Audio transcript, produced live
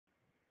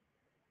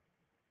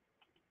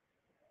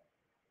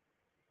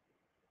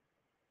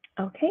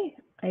Okay,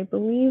 I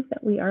believe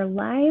that we are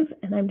live,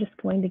 and I'm just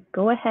going to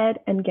go ahead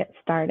and get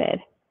started.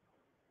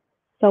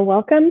 So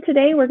welcome.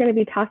 Today we're going to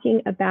be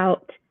talking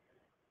about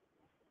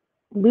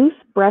loose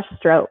brush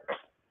strokes.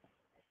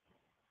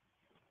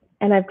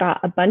 And I've got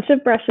a bunch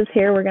of brushes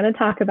here. We're going to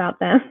talk about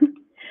them.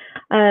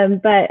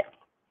 But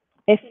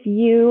if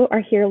you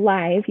are here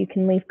live, you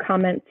can leave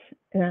comments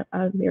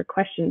of your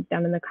questions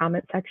down in the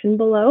comment section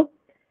below.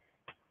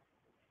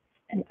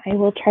 And I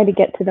will try to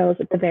get to those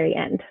at the very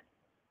end.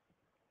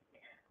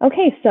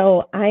 Okay,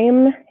 so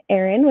I'm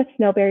Erin with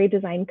Snowberry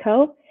Design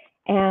Co.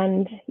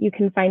 And you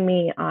can find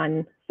me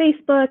on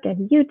Facebook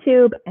and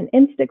YouTube and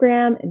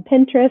Instagram and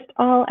Pinterest,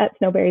 all at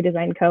Snowberry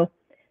Design Co.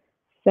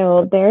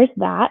 So there's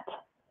that.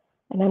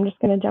 And I'm just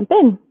going to jump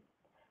in.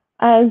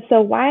 So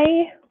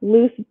why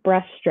loose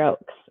brush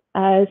strokes?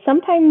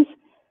 Sometimes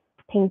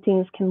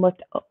paintings can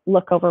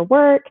look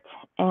overworked,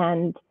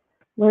 and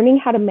learning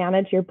how to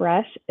manage your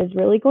brush is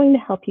really going to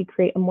help you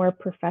create a more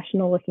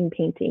professional looking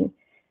painting.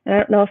 And I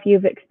don't know if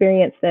you've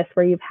experienced this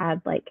where you've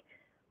had like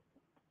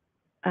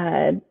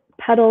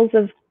puddles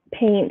of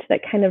paint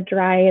that kind of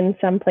dry in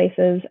some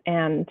places,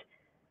 and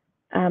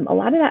a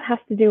lot of that has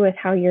to do with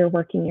how you're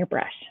working your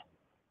brush.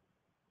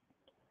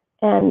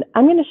 And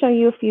I'm going to show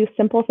you a few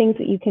simple things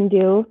that you can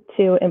do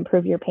to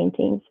improve your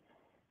paintings.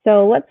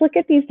 So let's look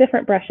at these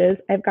different brushes.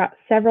 I've got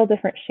several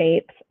different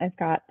shapes. I've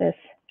got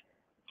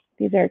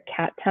these are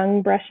cat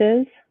tongue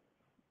brushes.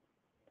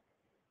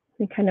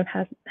 We kind of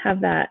have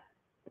that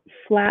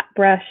flat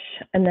brush,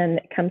 and then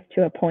it comes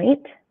to a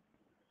point.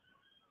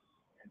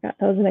 I've got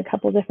those in a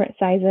couple different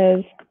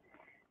sizes.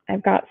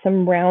 I've got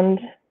some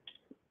round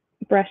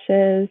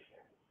brushes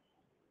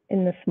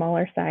in the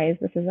smaller size.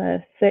 This is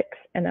a 6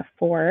 and a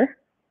 4.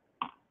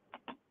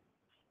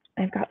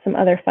 I've got some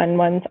other fun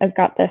ones. I've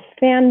got this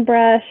fan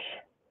brush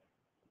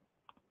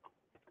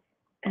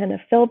and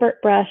a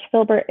filbert brush.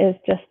 Filbert is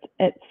just,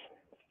 it's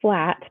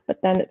flat, but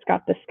then it's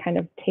got this kind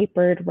of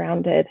tapered,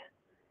 rounded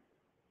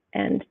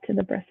end to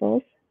the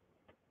bristles.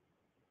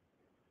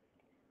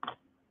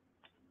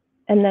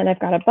 And then I've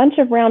got a bunch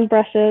of round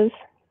brushes.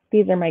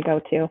 These are my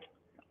go-to.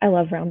 I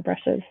love round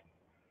brushes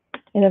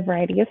in a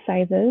variety of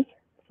sizes,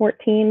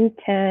 14,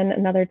 10,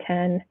 another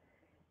 10,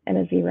 and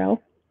a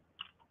 0.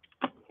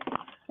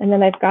 And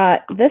then I've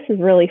got, this is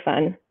really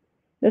fun.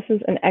 This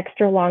is an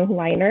extra long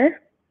liner.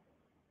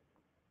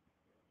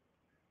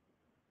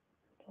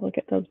 Look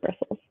at those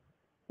bristles.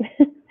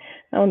 That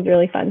one's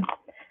really fun.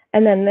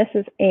 And then this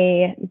is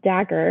a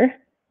dagger.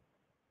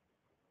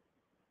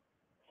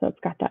 So it's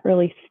got that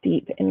really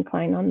steep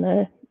incline on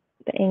the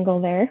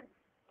angle there.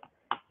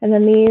 And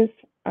then these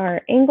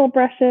are angle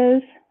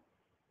brushes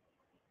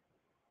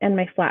and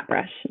my flat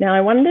brush. Now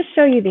I wanted to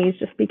show you these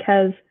just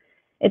because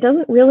it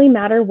doesn't really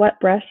matter what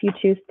brush you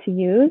choose to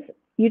use.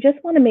 You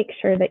just want to make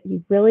sure that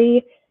you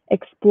really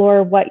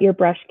explore what your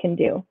brush can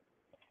do.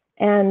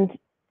 And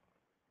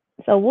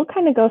so we'll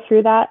kind of go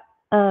through that.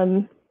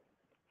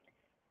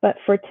 But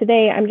for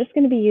today, I'm just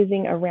going to be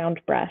using a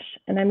round brush,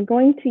 and I'm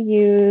going to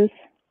use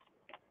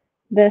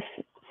this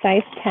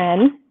size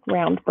 10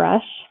 round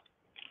brush.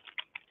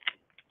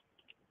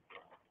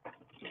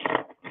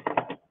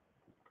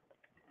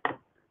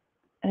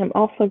 And I'm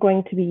also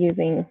going to be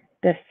using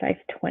this size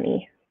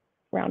 20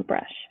 round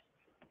brush.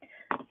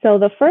 So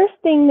the first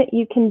thing that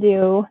you can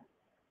do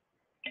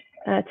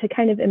to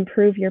kind of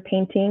improve your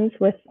paintings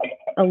with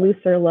a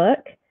looser look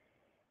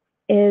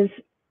is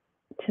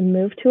to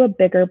move to a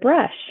bigger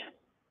brush.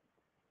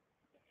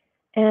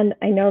 And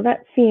I know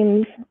that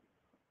seems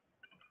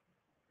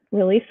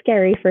really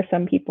scary for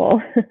some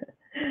people,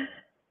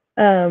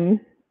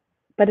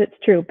 but it's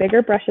true.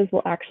 Bigger brushes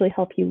will actually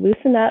help you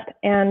loosen up,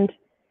 and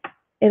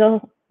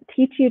it'll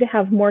teach you to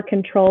have more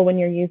control when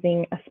you're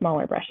using a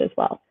smaller brush as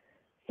well.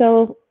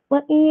 So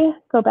let me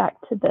go back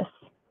to this.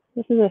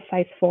 This is a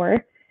size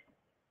 4.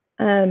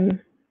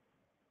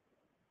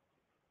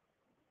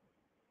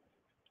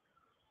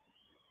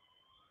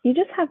 You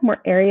just have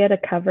more area to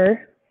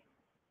cover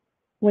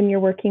when you're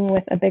working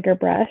with a bigger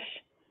brush.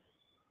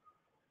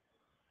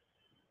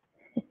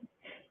 You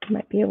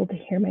might be able to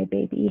hear my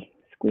baby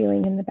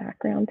squealing in the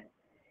background.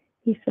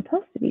 He's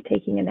supposed to be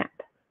taking a nap.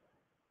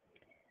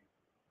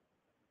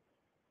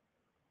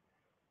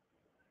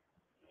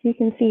 So you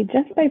can see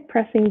just by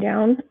pressing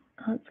down,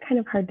 it's kind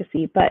of hard to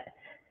see, but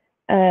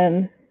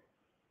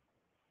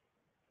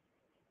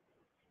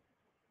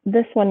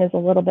this one is a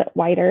little bit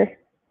wider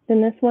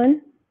than this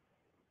one.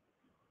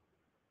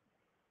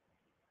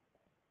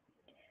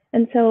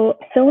 And so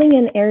filling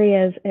in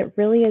areas, it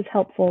really is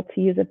helpful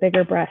to use a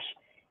bigger brush.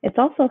 It's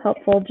also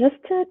helpful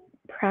just to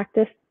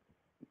practice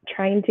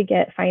trying to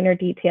get finer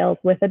details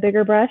with a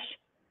bigger brush.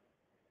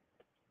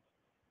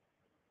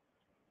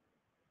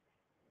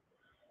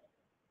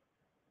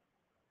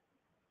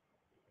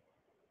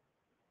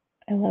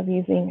 I love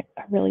using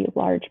a really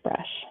large brush.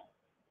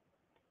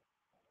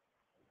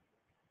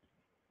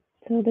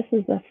 So this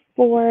is a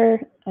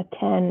 4, a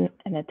 10,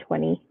 and a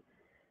 20,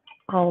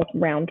 all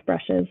round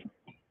brushes.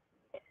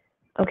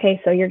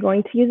 Okay, so you're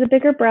going to use a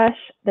bigger brush.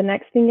 The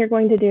next thing you're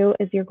going to do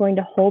is you're going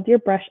to hold your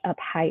brush up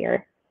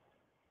higher.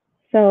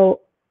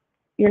 So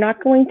you're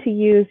not going to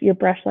use your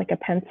brush like a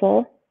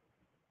pencil.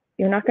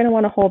 You're not going to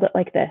want to hold it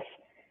like this.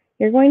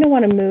 You're going to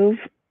want to move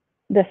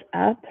this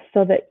up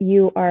so that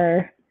you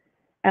are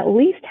at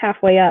least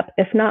halfway up,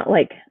 if not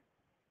like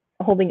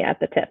holding it at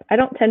the tip. I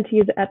don't tend to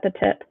use it at the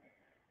tip.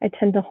 I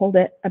tend to hold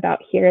it about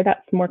here.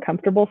 That's more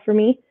comfortable for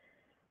me.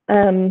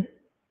 But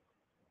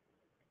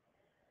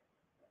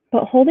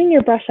holding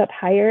your brush up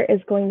higher is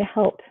going to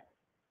help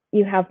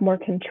you have more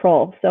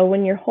control. So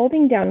when you're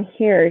holding down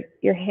here,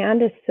 your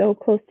hand is so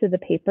close to the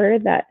paper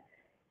that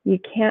you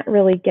can't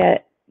really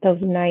get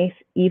those nice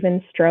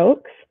even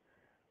strokes.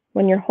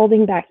 When you're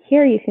holding back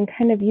here, you can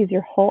kind of use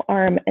your whole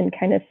arm and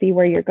kind of see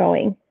where you're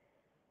going.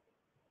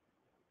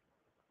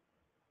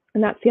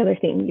 And that's the other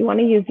thing. You want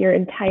to use your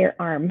entire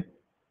arm.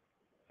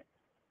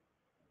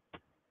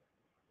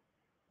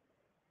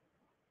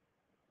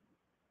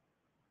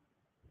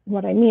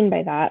 What I mean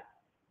by that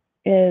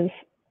is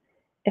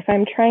if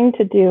I'm trying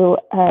to do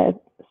a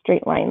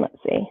straight line,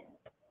 let's see,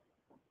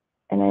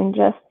 and I'm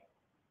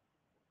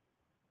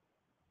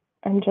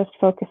just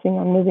focusing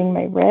on moving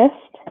my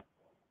wrist,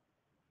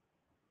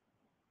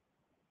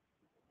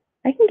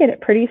 I can get it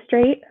pretty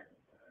straight.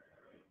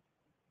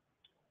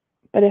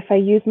 But if I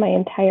use my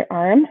entire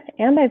arm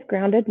and I've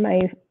grounded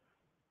my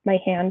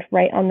hand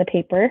right on the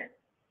paper,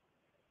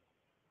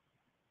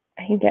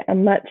 I can get a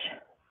much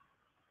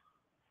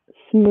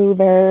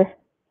smoother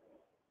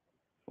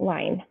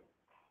line.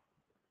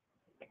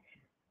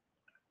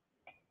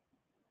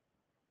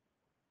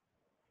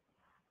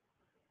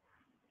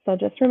 So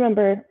just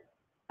remember,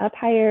 up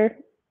higher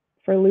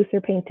for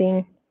looser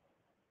painting,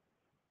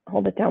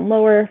 hold it down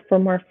lower for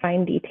more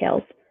fine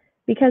details.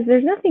 Because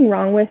there's nothing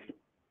wrong with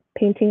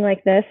painting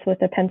like this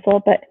with a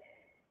pencil, but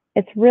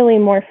it's really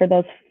more for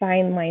those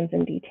fine lines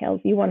and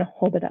details. You want to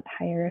hold it up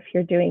higher if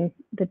you're doing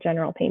the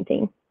general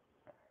painting.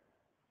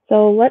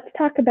 So let's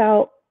talk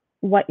about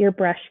what your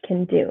brush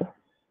can do.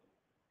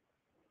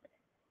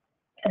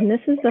 And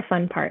this is the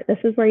fun part. This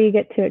is where you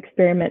get to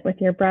experiment with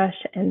your brush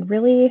and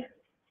really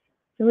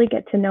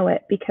get to know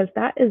it, because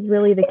that is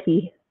really the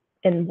key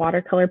in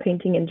watercolor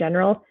painting in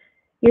general.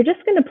 You're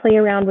just going to play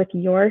around with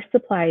your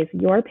supplies,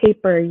 your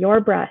paper, your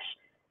brush,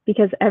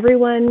 because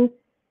everyone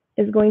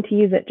is going to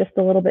use it just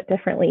a little bit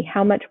differently.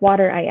 How much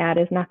water I add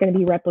is not going to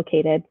be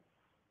replicated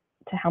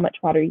to how much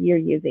water you're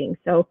using.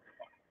 So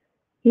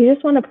you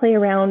just want to play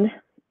around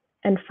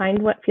and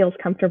find what feels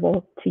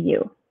comfortable to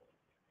you.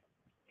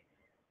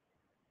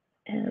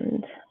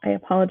 And I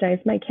apologize,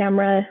 my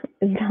camera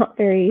is not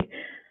very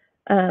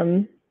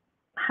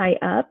high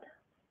up.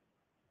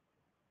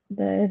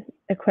 The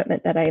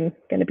equipment that I'm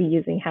going to be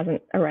using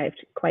hasn't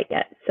arrived quite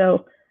yet.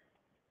 So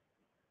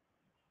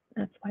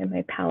that's why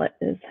my palette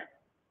is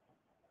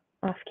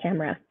off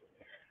camera.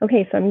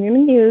 Okay, so I'm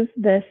going to use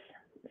this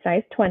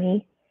size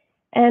 20,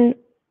 and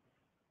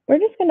we're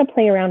just going to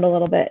play around a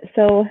little bit.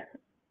 So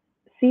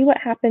see what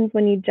happens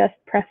when you just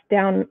press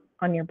down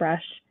on your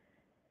brush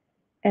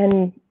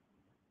and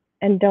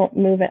don't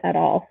move it at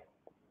all.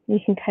 You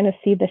can kind of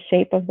see the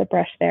shape of the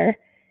brush there.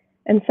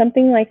 And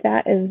something like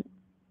that is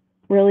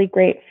really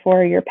great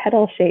for your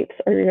petal shapes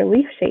or your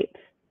leaf shapes.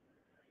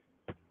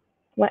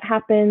 What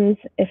happens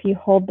if you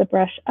hold the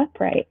brush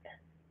upright?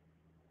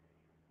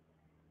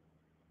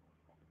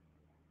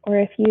 Or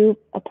if you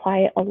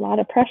apply a lot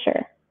of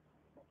pressure?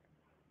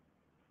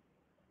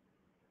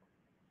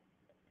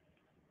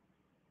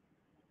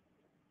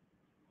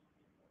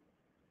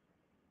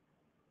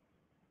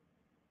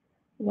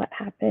 What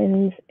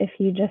happens if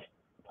you just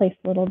place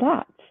little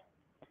dots?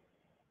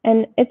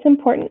 And it's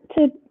important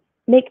to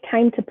make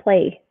time to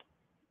play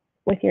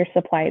with your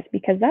supplies,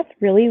 because that's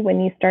really when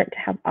you start to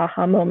have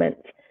aha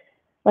moments.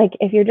 Like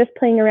if you're just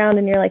playing around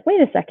and you're like, wait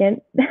a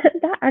second,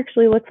 that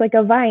actually looks like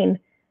a vine.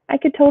 I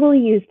could totally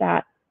use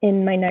that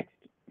in my next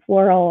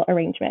floral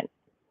arrangement.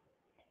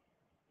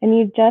 And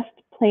you just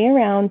play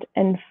around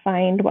and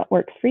find what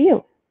works for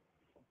you.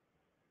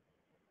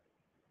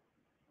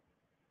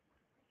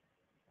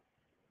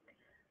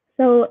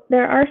 So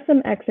there are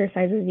some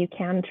exercises you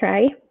can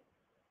try.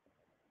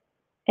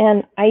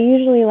 And I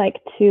usually like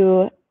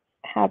to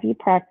have you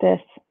practice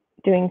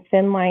doing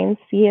thin lines,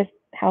 see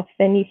how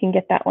thin you can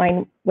get that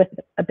line with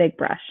a big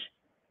brush.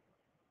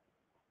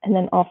 And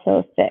then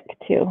also thick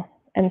too.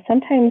 And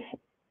sometimes,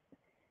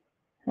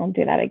 I'll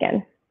do that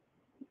again.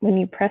 When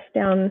you press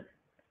down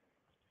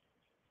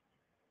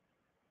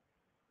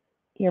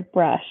your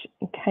brush,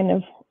 you kind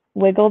of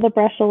wiggle the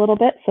brush a little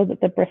bit so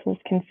that the bristles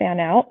can fan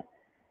out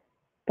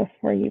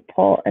before you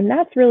pull. And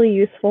that's really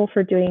useful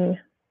for doing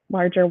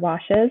larger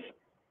washes.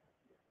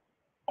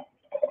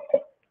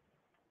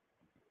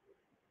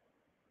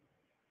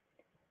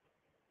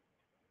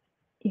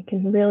 You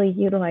can really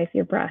utilize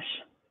your brush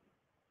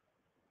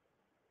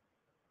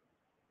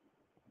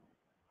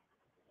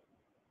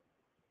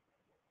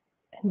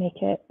and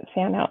make it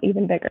fan out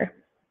even bigger.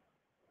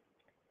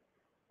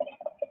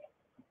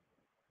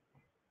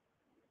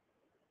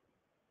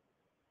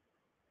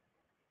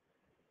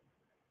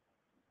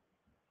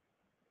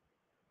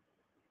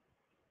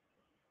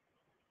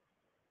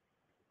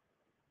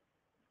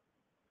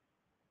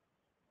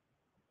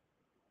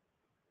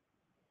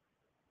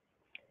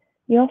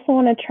 You also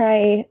want to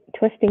try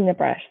twisting the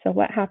brush. So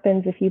what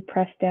happens if you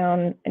press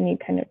down and you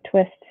kind of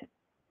twist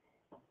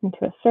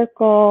into a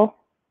circle?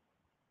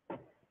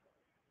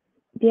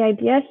 The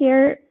idea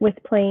here with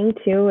playing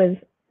too is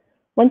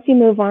once you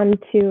move on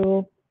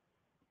to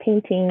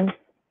painting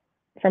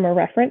from a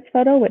reference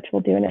photo, which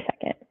we'll do in a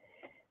second,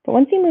 but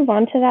once you move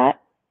on to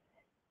that,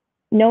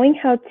 knowing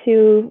how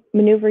to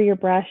maneuver your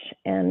brush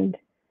and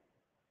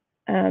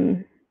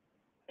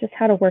just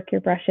how to work your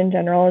brush in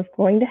general is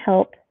going to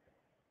help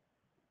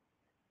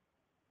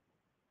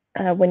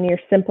when you're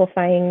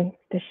simplifying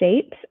the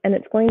shapes, and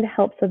it's going to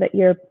help so that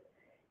your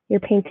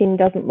painting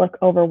doesn't look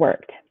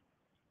overworked.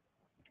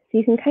 So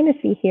you can kind of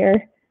see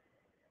here,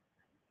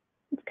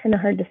 it's kind of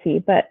hard to see,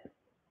 but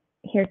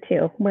here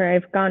too, where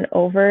I've gone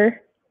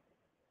over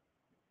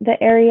the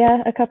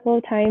area a couple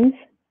of times,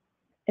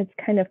 it's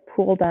kind of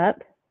pooled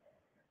up.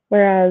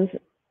 Whereas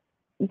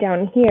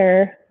down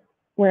here,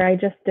 where I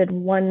just did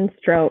one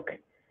stroke,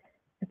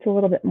 it's a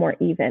little bit more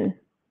even.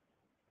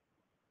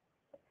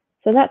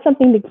 So that's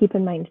something to keep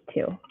in mind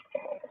too,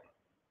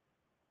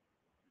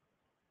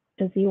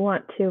 is you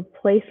want to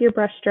place your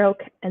brush stroke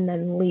and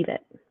then leave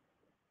it.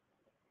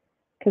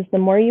 Because the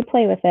more you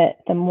play with it,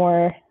 the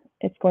more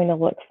it's going to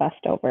look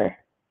fussed over.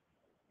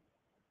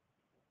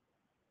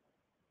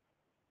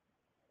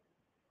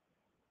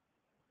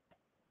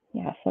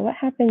 Yeah, so what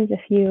happens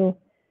if you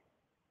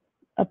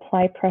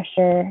apply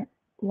pressure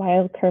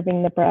while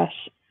curving the brush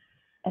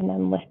and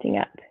then lifting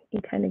up? You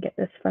kind of get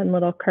this fun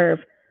little curve,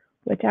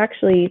 which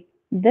actually,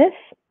 this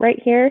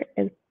right here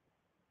is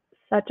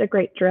such a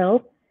great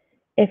drill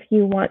if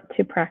you want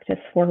to practice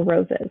for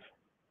roses.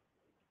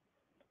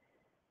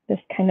 This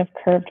kind of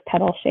curved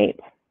petal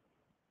shape.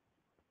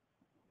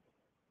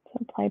 So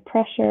apply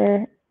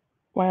pressure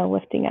while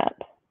lifting up.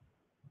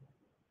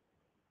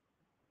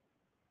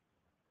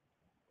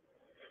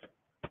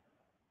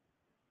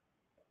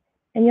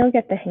 And you'll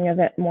get the hang of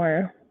it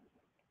more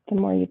the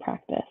more you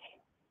practice.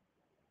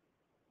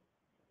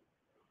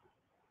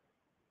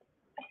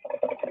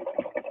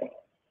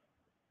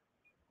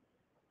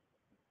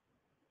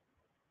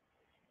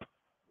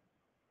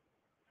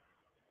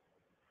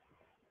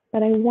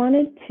 But I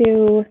wanted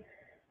to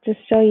just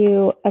show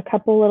you a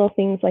couple little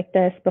things like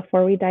this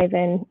before we dive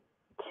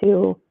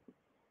into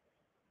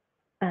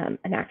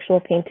an actual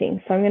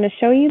painting. So I'm going to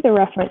show you the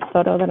reference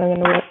photo that I'm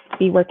going to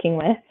be working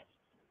with.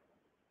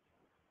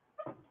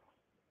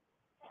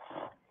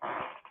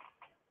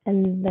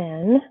 And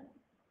then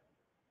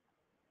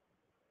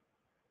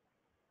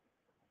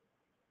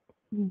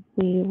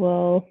we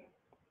will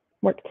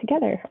work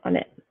together on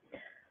it.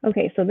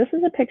 Okay, so this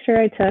is a picture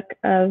I took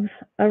of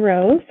a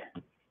rose.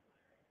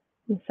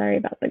 I'm sorry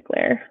about the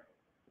glare.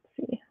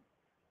 Let's see.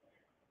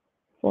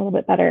 It's a little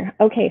bit better.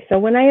 Okay, so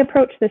when I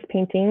approach this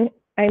painting,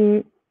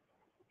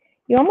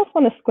 you almost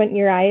want to squint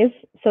your eyes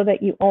so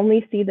that you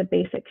only see the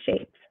basic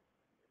shapes.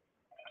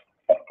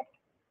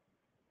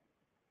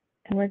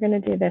 And we're going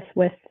to do this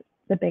with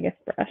the biggest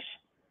brush.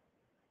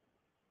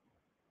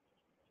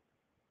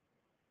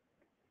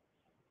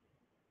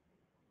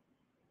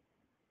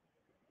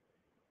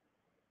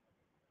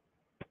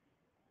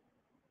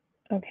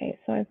 Okay,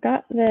 so I've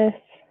got this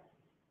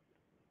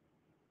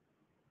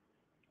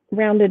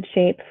rounded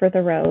shape for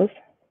the rose.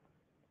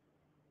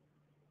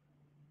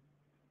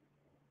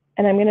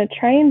 And I'm going to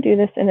try and do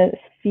this in as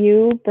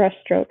few brush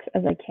strokes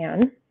as I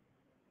can.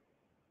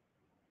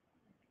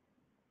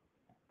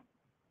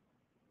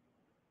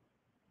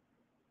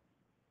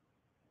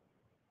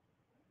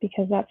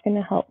 Because that's going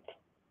to help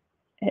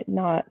it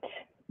not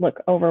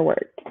look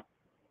overworked.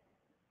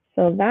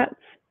 So that's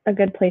a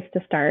good place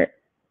to start.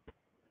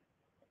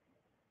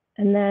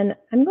 And then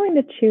I'm going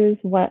to choose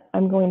what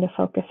I'm going to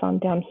focus on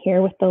down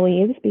here with the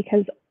leaves,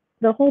 because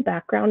the whole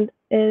background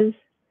is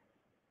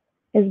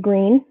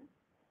green.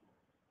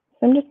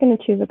 So I'm just going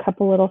to choose a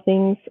couple little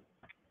things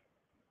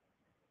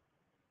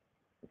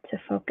to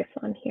focus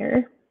on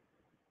here.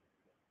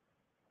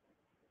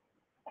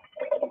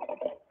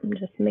 I'm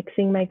just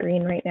mixing my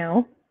green right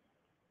now,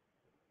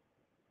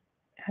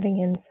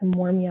 adding in some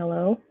warm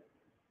yellow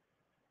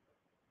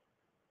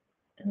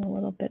and a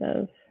little bit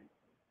of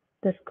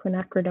this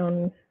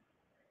quinacridone.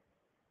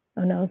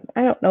 Oh no,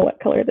 I don't know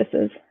what color this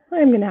is.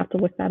 I'm going to have to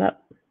look that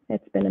up.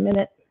 It's been a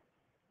minute.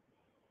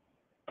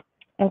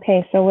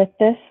 Okay, so with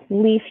this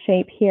leaf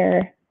shape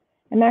here,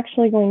 I'm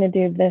actually going to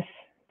do this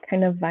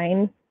kind of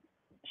vine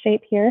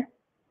shape here.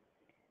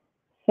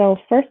 So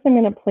first I'm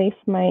going to place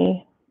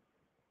my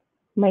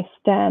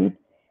stem,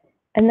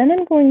 and then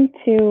I'm going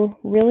to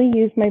really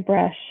use my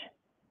brush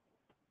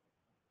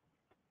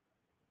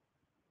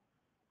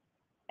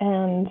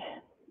and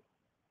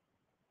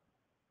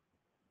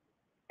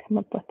come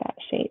up with that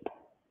shape.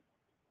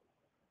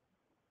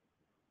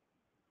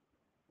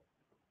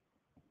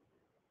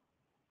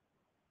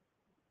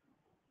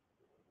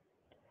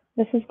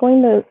 This is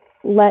going to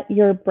let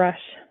your brush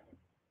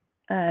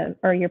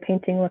or your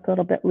painting look a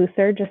little bit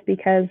looser, just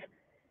because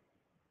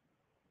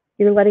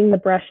you're letting the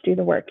brush do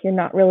the work. You're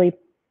not really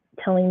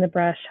telling the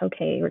brush,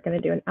 okay, we're going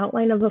to do an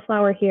outline of the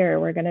flower here.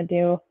 We're going to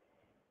do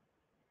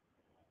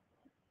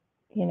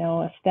you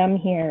know, a stem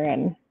here,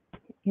 and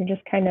you're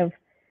just kind of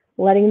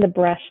letting the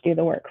brush do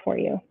the work for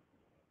you.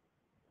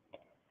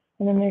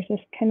 And then there's this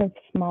kind of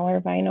smaller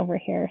vine over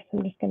here, so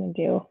I'm just going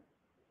to do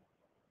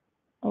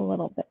a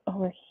little bit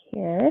over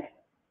here.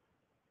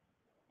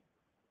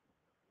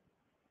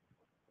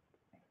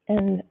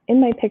 And in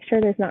my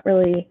picture, there's not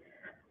really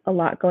a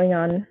lot going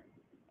on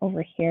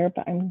over here,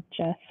 but I'm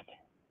just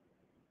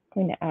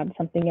going to add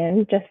something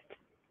in just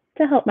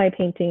to help my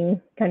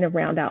painting kind of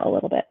round out a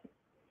little bit.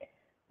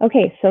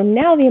 Okay, so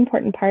now the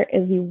important part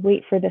is you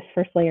wait for this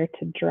first layer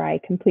to dry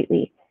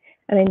completely.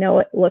 And I know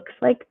it looks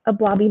like a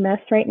blobby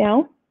mess right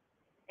now,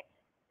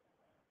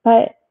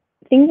 but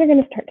things are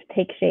going to start to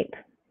take shape.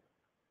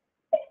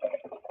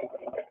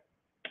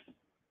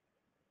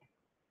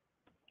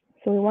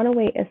 So we want to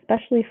wait,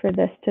 especially for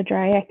this to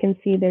dry. I can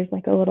see there's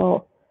like a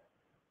little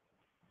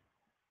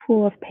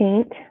pool of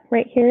paint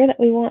right here that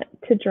we want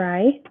to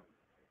dry.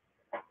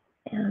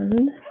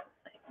 And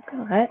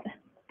I've got,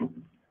 let's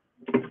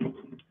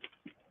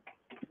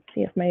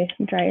see if my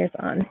dryer's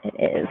on. It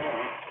is.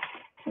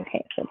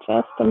 Okay, so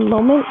just a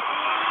moment.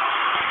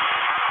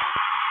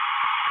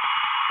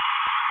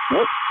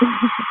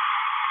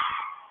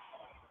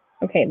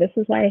 Okay, this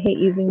is why I hate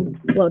using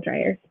blow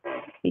dryers,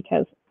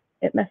 because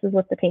it messes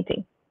with the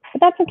painting. But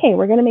that's okay,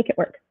 we're gonna make it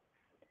work.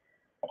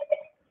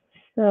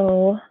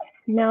 So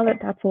now that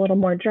that's a little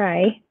more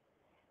dry,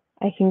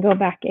 I can go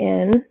back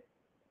in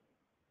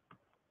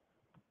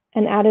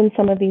and add in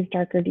some of these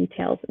darker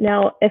details.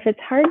 Now, if it's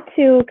hard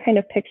to kind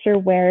of picture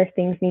where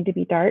things need to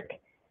be dark,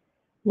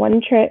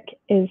 one trick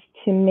is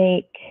to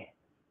make,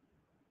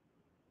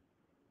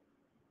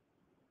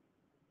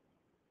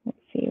 let's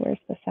see, where's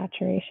the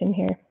saturation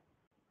here?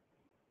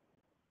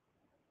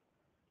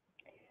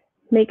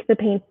 Make the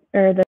paint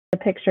or the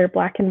picture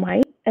black and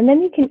white, and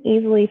then you can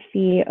easily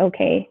see,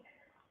 okay,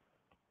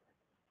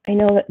 I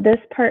know that this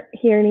part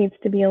here needs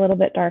to be a little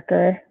bit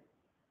darker.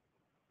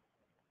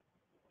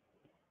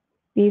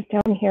 These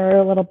down here are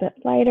a little bit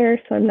lighter,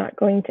 so I'm not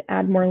going to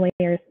add more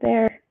layers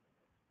there.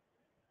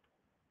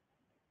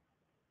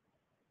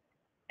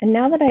 And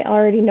now that I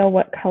already know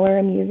what color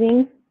I'm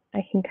using,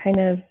 I can kind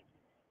of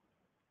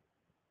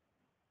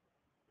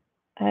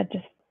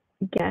just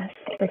guess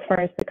as far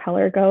as the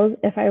color goes.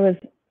 If I was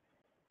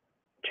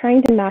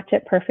trying to match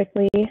it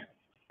perfectly,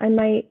 I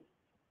might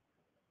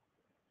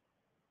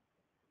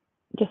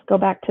just go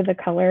back to the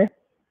color.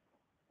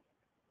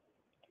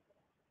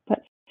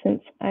 But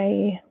since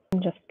I'm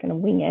just going to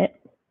wing it,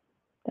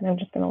 then I'm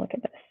just going to look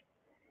at this.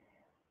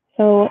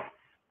 So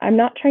I'm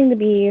not trying to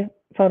be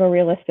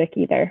photorealistic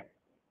either,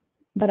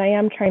 but I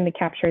am trying to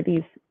capture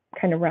these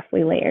kind of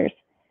roughly layers.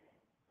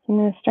 I'm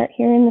going to start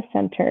here in the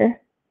center.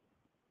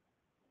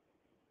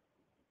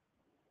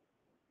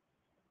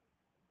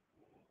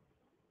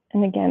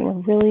 And again,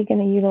 we're really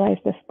going to utilize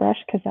this brush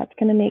because that's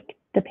going to make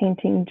the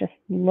painting just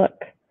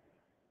look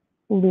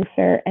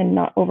looser and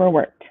not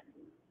overworked.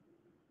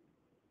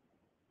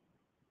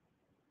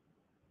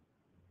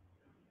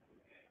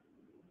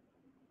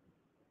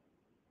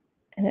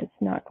 And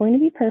it's not going to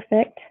be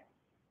perfect.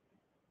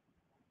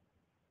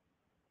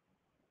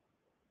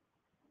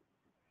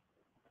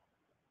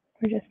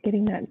 We're just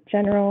getting that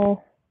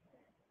general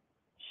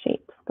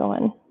shape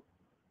going.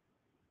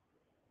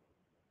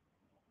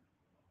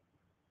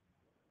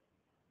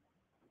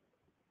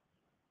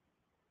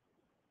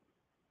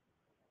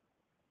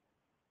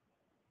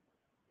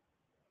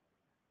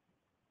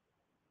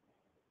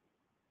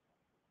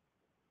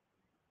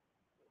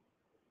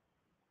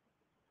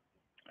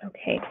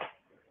 Okay.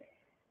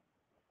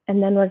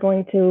 And then we're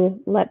going to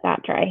let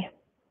that dry.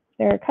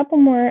 There are a couple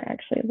more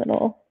actually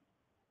little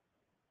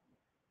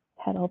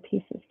petal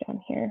pieces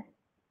down here.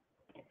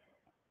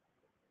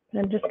 But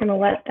I'm just going to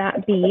let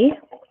that be.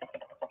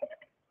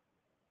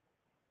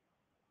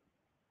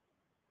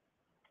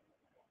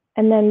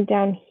 And then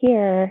down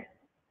here,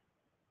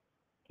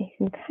 you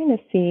can kind of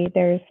see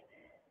there's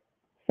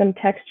some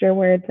texture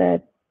where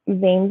the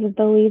veins of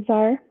the leaves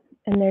are,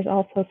 and there's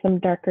also some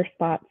darker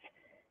spots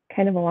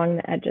kind of along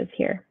the edges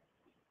here.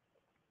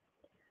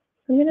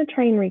 I'm going to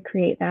try and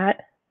recreate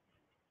that.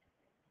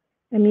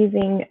 I'm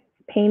using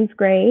Payne's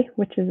Gray,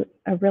 which is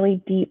a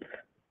really deep,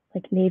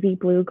 like navy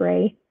blue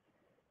gray.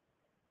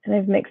 And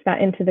I've mixed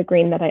that into the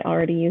green that I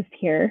already used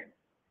here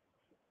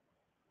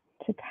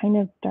to kind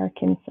of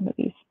darken some of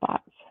these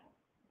spots.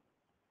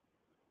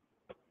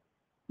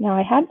 Now,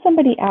 I had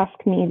somebody ask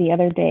me the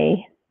other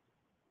day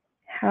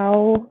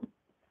how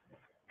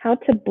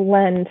to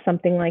blend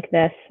something like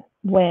this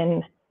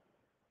when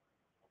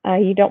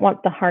you don't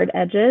want the hard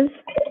edges.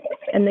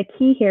 And the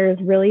key here is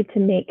really to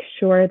make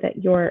sure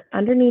that your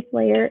underneath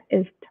layer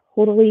is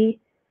totally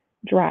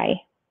dry.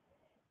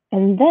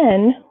 And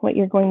then what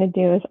you're going to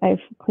do is I've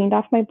cleaned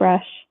off my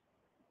brush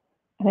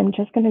and I'm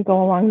just going to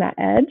go along that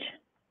edge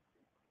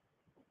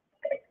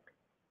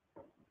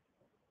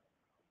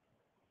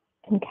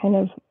and kind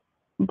of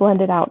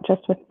blend it out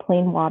just with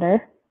plain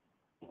water.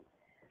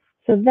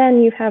 So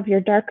then you have your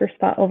darker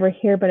spot over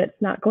here, but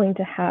it's not going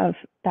to have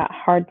that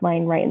hard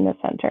line right in the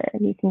center.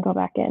 And you can go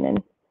back in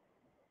and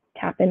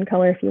tap in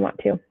color if you want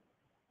to.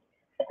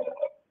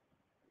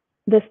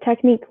 this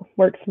technique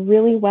works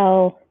really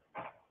well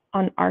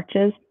on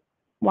Arches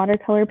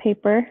watercolor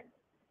paper.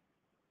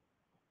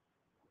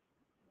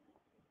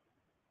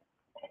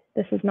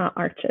 This is not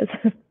Arches.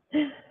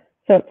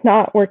 So it's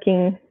not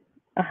working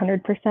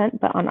 100%,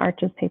 but on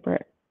Arches paper,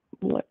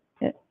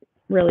 it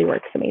really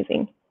works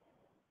amazing.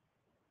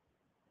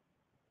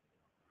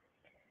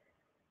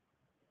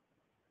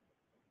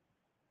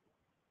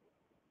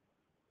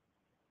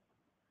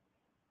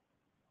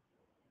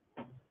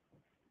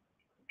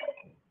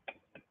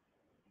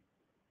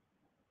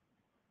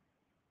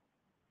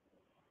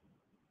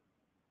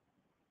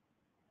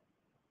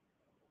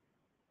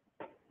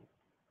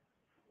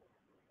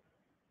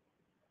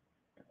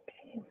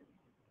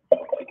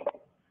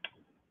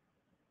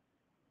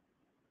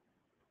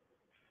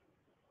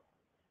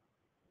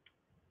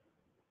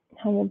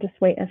 And we'll just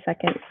wait a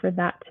second for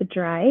that to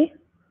dry.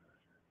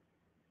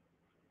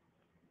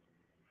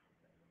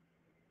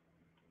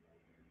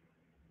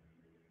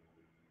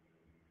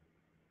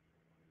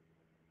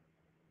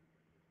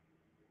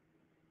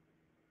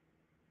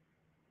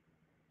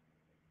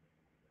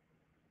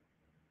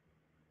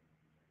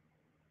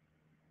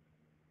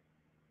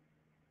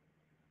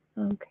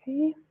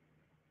 Okay.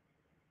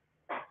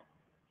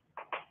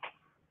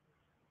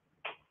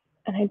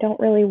 And I don't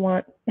really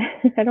want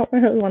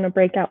to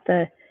break out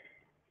the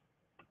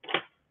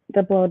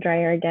blow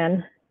dryer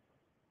again.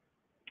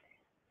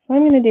 What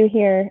I'm going to do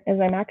here is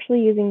I'm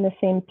actually using the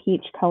same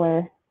peach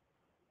color.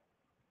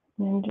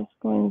 And I'm just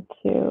going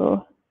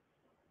to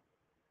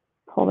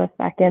pull this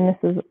back in.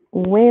 This is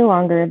way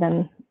longer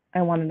than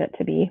I wanted it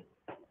to be,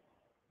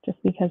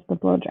 just because the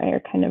blow dryer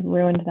kind of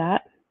ruined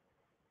that.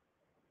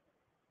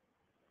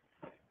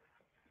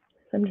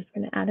 So I'm just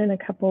going to add in a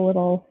couple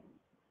little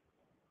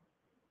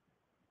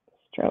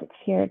strokes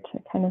here to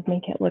kind of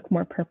make it look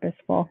more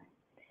purposeful.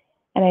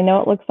 And I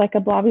know it looks like a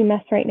blobby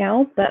mess right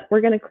now, but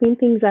we're going to clean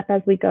things up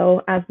as we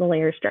go as the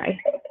layers dry.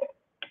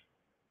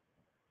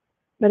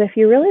 But if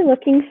you're really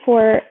looking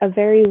for a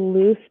very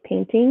loose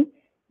painting,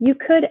 you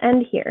could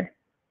end here.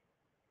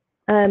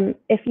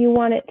 If you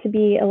want it to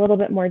be a little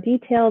bit more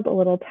detailed, a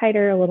little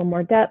tighter, a little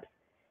more depth,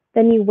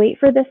 then you wait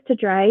for this to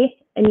dry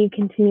and you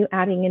continue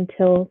adding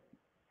until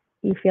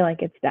you feel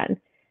like it's done.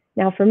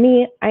 Now for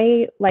me,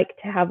 I like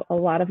to have a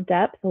lot of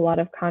depth, a lot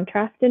of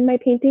contrast in my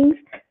paintings,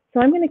 so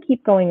I'm going to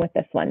keep going with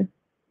this one.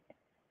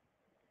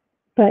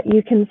 But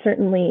you can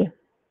certainly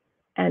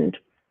end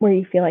where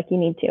you feel like you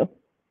need to.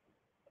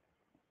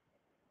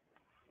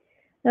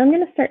 Now I'm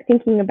going to start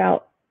thinking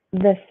about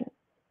this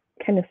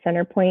kind of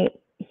center point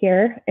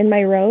here in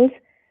my rose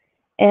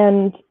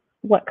and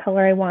what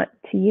color I want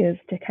to use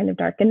to kind of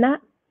darken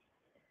that.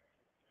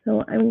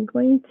 So I'm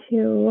going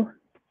to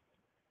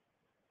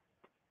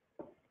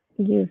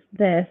use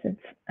this.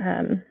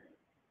 I'm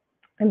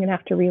going to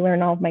have to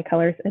relearn all of my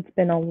colors. It's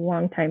been a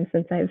long time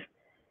since I've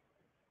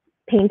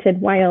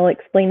painted while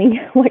explaining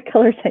what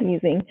colors I'm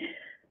using.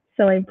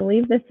 So I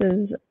believe this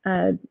is,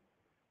 I'm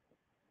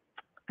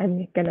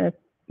going to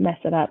mess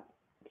it up,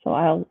 so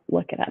I'll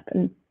look it up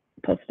and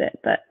post it,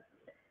 but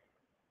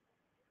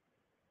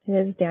it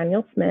is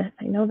Daniel Smith.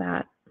 I know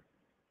that.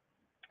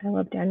 I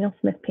love Daniel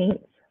Smith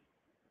paints.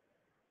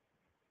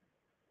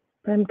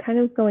 But I'm kind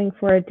of going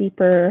for a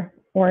deeper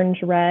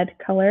orange-red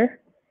color.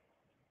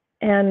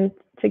 And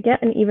to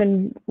get an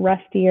even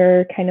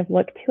rustier kind of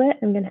look to it,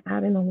 I'm going to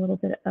add in a little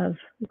bit of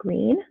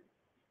green.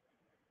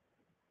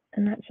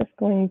 And that's just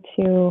going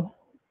to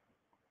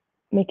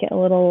make it a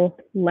little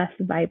less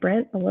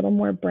vibrant, a little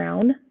more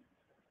brown.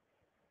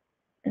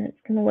 And it's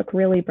going to look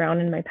really brown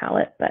in my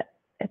palette, but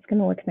it's going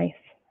to look nice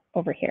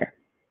over here.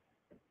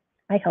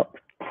 I hope.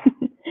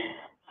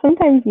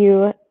 Sometimes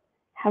you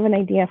have an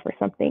idea for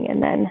something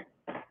and then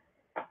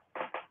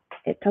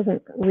it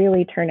doesn't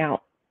really turn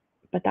out,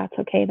 but that's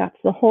okay. That's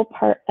the whole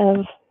part of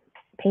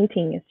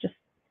painting, is just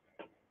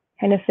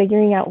kind of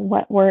figuring out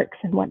what works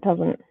and what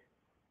doesn't.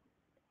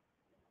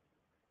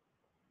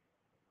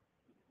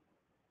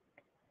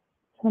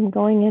 So I'm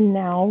going in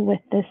now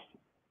with this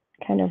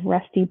kind of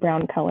rusty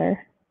brown color.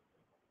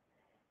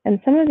 And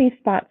some of these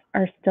spots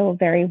are still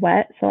very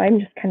wet, so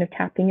I'm just kind of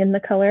tapping in the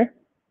color.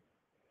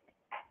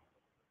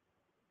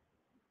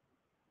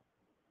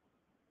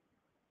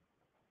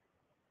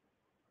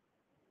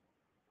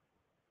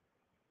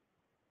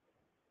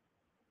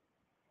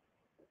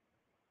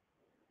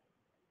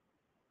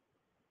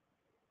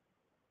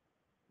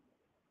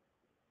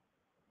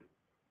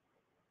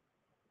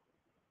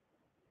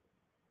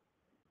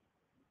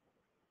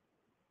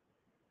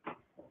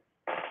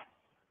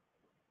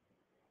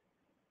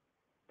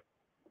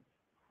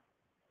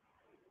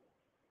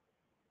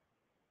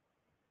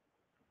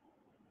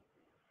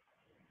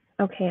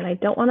 Okay, and I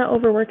don't want to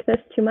overwork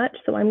this too much,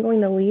 so I'm going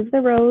to leave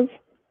the rose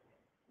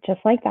just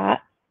like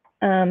that.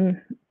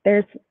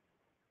 There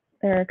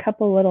are a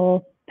couple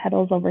little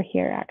petals over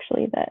here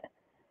actually that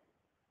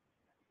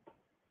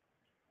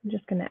I'm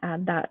just going to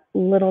add that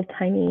little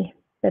tiny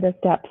bit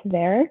of depth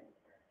there.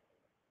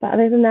 But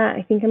other than that,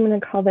 I think I'm going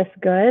to call this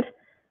good.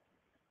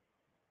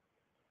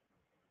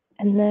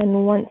 And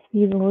then once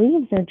these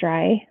leaves are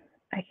dry,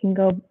 I can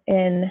go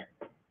in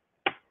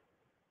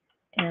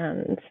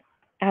and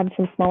add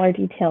some smaller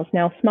details.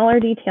 Now, smaller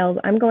details,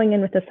 I'm going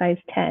in with a size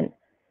 10.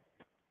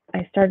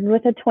 I started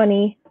with a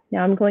 20,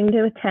 now I'm going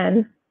to a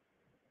 10.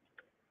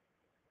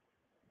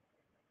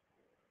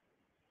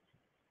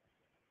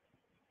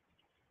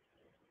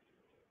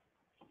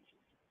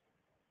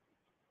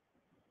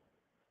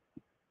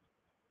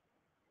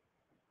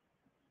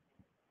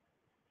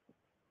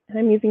 And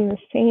I'm using the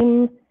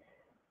same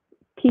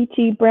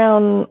peachy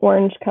brown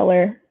orange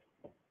color.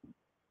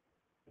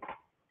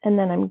 And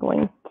then I'm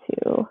going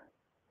to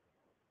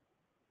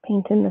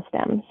paint in the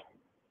stems.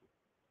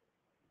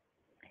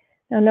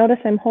 Now notice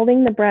I'm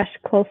holding the brush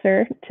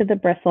closer to the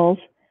bristles,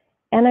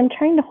 and I'm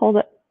trying to hold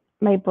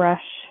my brush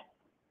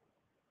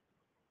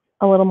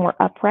a little more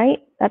upright.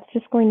 That's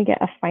just going to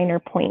get a finer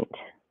point.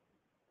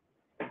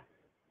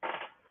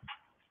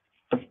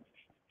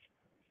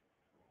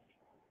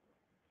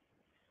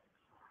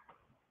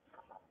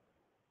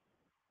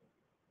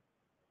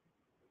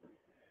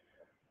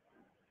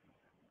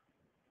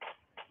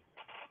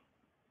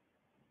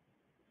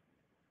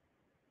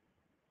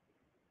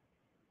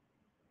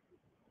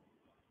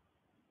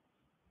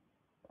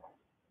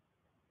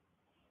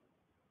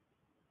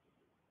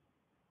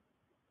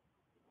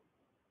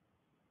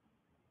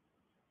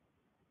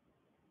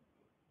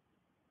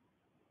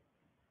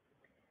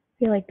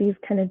 I feel like these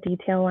kind of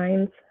detail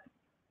lines,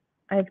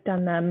 I've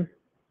done them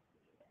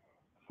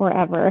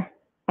forever.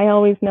 I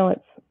always know it's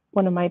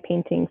one of my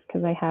paintings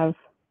because I have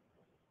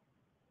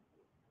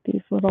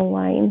these little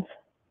lines.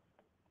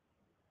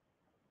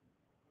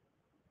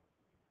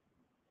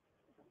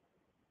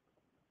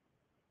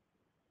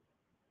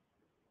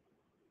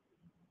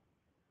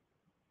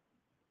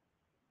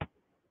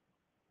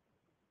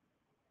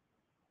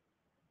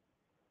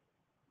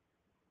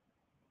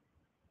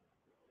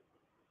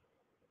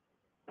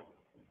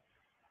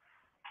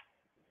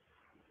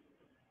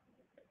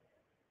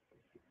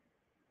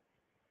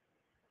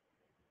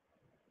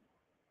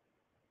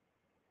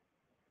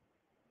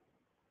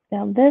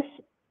 Now this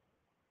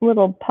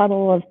little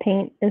puddle of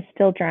paint is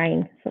still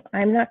drying, so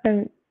I'm not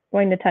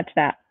going to touch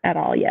that at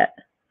all yet.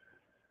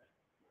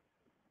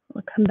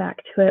 I'll come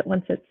back to it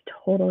once it's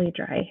totally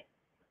dry.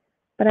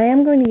 But I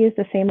am going to use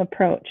the same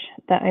approach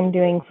that I'm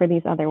doing for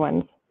these other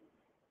ones.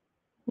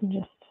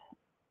 Just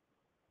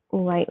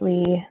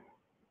lightly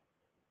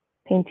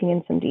painting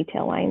in some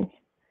detail lines.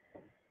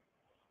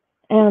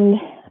 And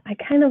I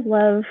kind of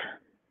love,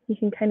 you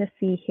can kind of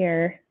see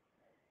here,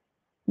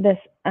 this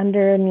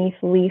underneath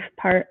leaf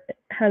part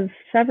has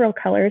several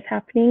colors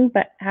happening,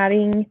 but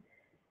adding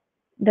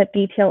that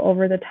detail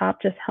over the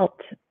top just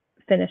helped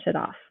finish it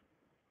off.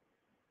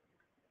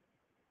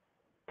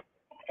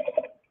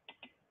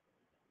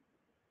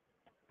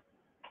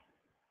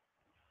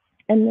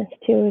 And this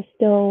too is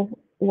still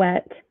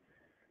wet.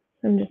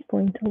 I'm just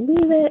going to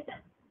leave it.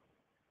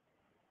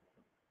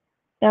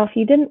 Now, if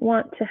you didn't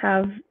want to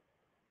have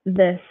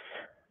this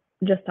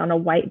just on a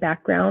white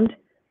background,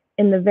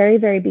 in the very,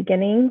 very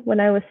beginning,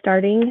 when I was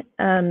starting,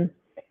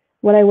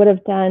 what I would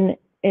have done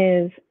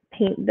is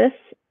paint this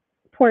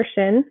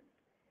portion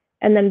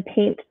and then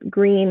paint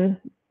green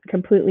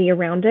completely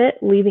around it,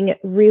 leaving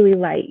it really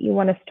light. You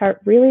want to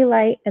start really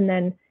light and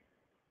then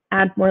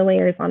add more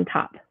layers on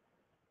top.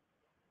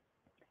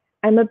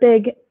 I'm a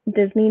big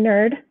Disney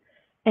nerd,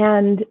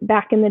 and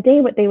back in the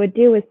day, what they would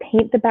do is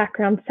paint the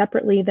background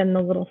separately than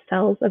the little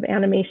cells of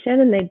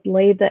animation, and they'd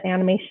lay the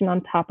animation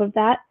on top of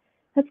that.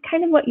 That's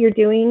kind of what you're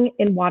doing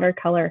in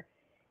watercolor,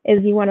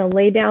 is you want to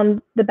lay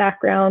down the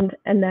background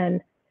and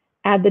then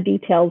add the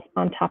details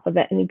on top of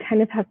it, and you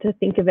kind of have to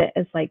think of it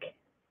as like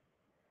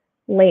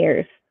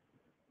layers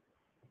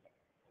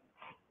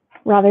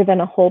rather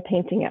than a whole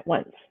painting at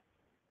once.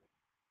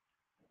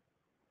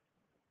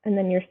 And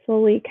then you're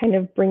slowly kind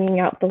of bringing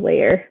out the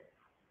layer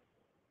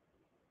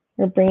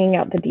or bringing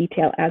out the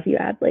detail as you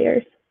add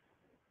layers.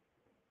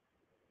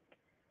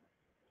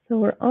 So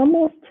we're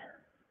almost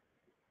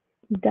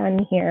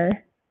done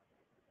here.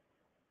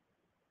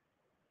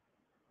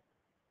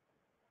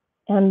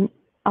 And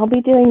I'll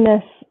be doing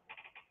this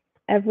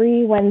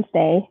every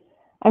Wednesday.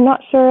 I'm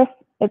not sure if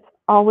it's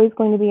always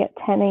going to be at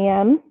 10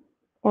 a.m.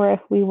 or if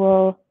we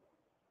will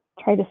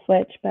try to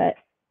switch, but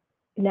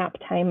nap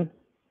time,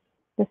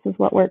 this is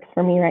what works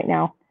for me right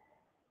now.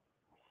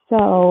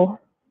 So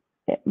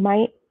it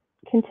might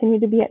continue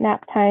to be at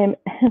nap time.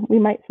 We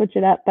might switch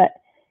it up, but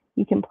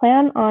you can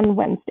plan on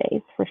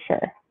Wednesdays for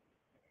sure.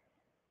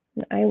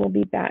 And I will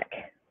be back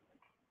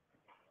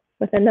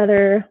with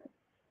another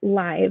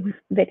live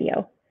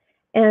video.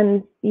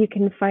 And you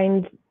can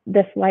find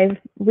this live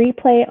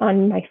replay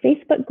on my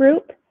Facebook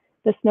group,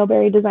 the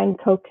Snowberry Design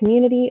Co.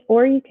 community,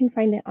 or you can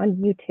find it on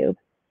YouTube.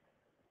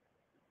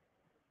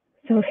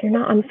 So if you're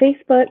not on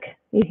Facebook,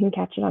 you can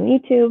catch it on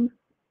YouTube.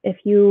 If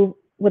you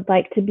would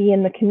like to be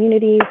in the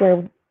community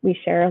where we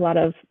share a lot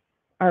of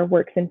our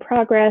works in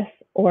progress,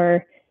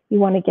 or you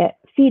want to get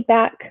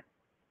feedback,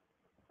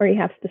 or you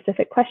have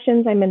specific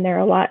questions, I'm in there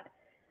a lot.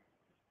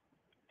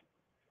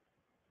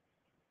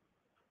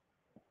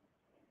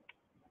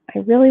 I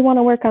really want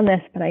to work on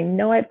this, but I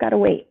know I've got to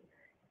wait.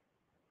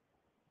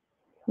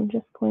 I'm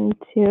just going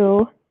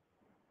to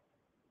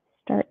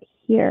start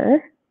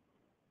here.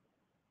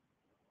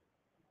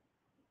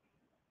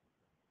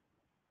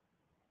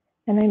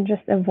 And I'm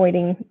just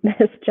avoiding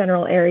this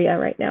general area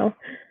right now.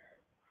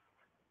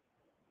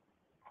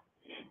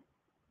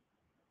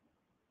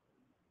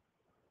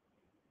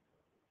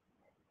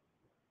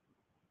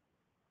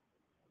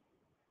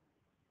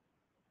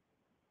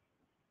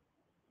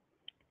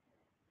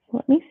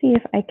 Let me see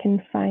if I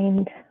can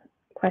find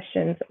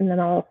questions, and then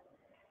I'll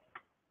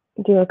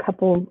do a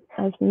couple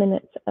of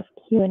minutes of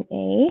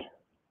Q&A.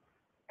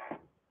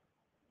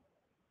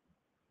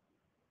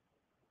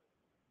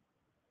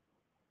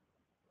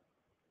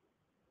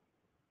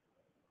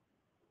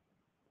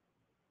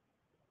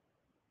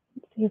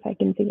 See if I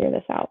can figure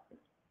this out.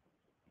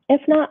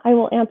 If not, I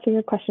will answer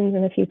your questions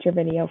in a future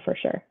video for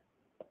sure.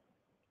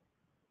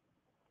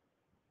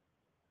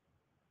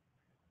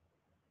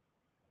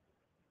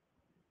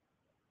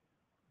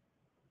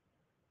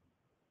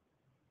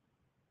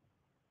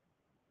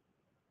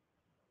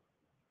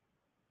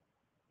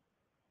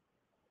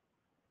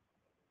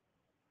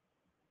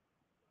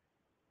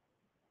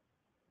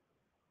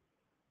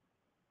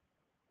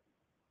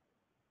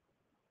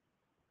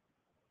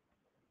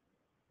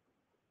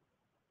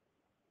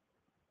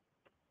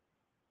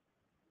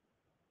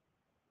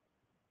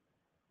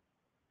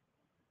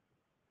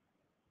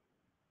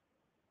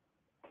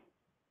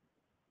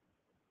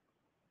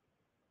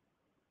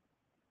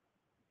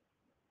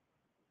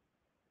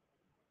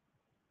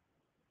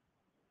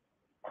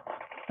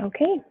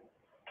 Okay.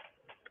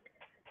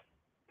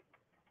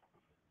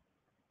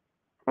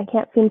 I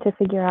can't seem to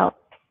figure out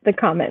the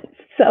comments.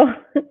 So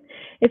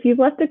if you've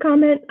left a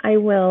comment, I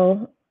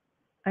will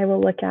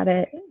look at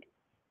it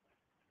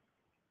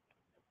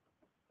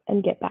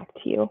and get back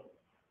to you.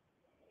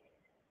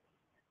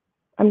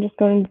 I'm just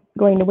going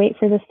to wait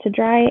for this to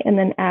dry and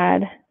then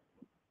add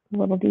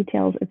little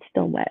details. It's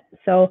still wet.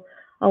 So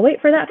I'll wait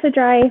for that to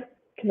dry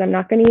because I'm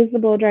not going to use the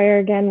blow dryer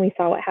again. We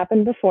saw what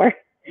happened before.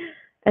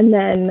 And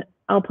then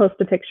I'll post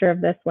a picture of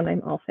this when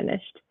I'm all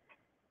finished.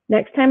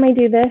 Next time I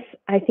do this,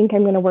 I think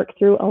I'm going to work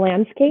through a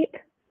landscape.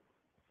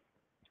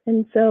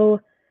 And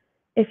so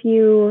if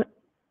you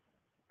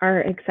are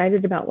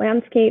excited about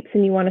landscapes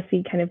and you want to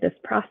see kind of this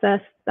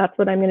process, that's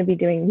what I'm going to be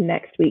doing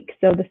next week.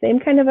 So the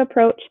same kind of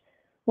approach,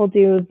 we'll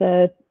do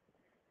the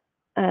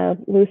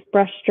loose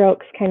brush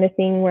strokes kind of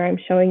thing where I'm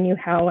showing you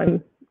how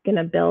I'm going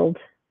to build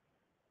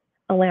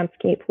a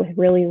landscape with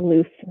really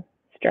loose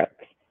strokes.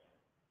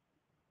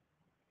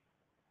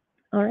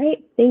 All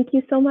right, thank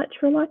you so much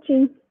for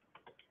watching.